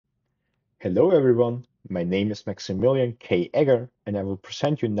Hello everyone, my name is Maximilian K. Egger, and I will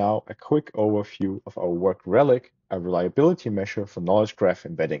present you now a quick overview of our work ReliK, a reliability measure for knowledge graph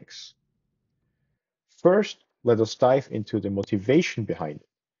embeddings. First, let us dive into the motivation behind it.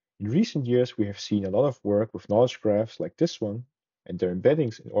 In recent years, we have seen a lot of work with knowledge graphs like this one and their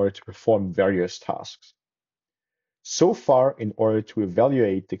embeddings in order to perform various tasks. So far, in order to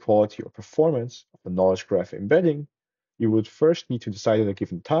evaluate the quality or performance of a knowledge graph embedding, you would first need to decide on a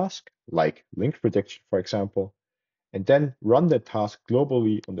given task, like link prediction, for example, and then run that task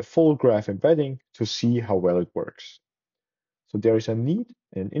globally on the full graph embedding to see how well it works. So there is a need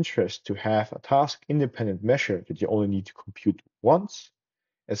and an interest to have a task-independent measure that you only need to compute once,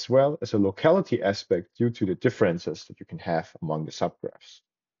 as well as a locality aspect due to the differences that you can have among the subgraphs,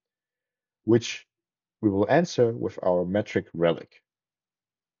 which we will answer with our metric ReliK.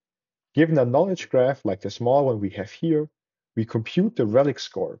 Given a knowledge graph like the small one we have here, we compute the ReliK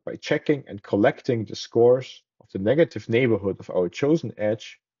score by checking and collecting the scores of the negative neighborhood of our chosen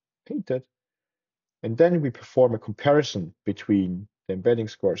edge, painted, and then we perform a comparison between the embedding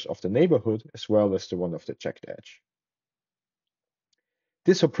scores of the neighborhood as well as the one of the checked edge.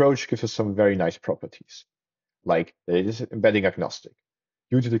 This approach gives us some very nice properties, like that it is embedding agnostic.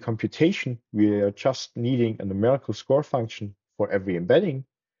 Due to the computation, we are just needing a numerical score function for every embedding,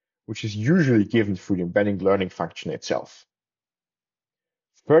 which is usually given through the embedding learning function itself.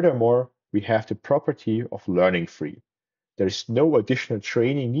 Furthermore, we have the property of learning free. There is no additional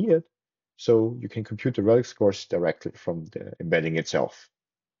training needed, so you can compute the ReliK scores directly from the embedding itself.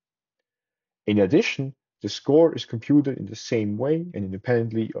 In addition, the score is computed in the same way and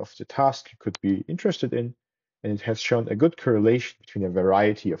independently of the task you could be interested in, and it has shown a good correlation between a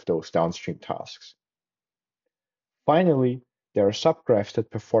variety of those downstream tasks. Finally, there are subgraphs that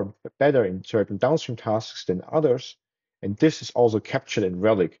perform better in certain downstream tasks than others, and this is also captured in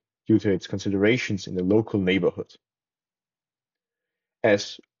ReliK due to its considerations in the local neighborhood.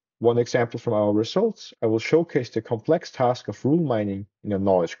 As one example from our results, I will showcase the complex task of rule mining in a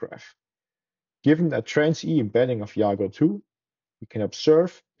knowledge graph. Given a trans-E embedding of Yago2, we can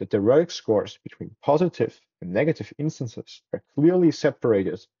observe that the ReliK scores between positive and negative instances are clearly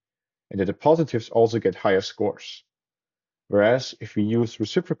separated, and that the positives also get higher scores. Whereas if we use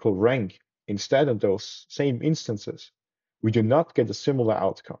reciprocal rank instead of those same instances, we do not get a similar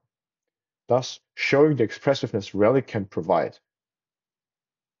outcome, thus showing the expressiveness ReliK can provide.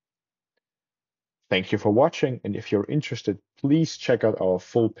 Thank you for watching, and if you're interested, please check out our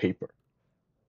full paper.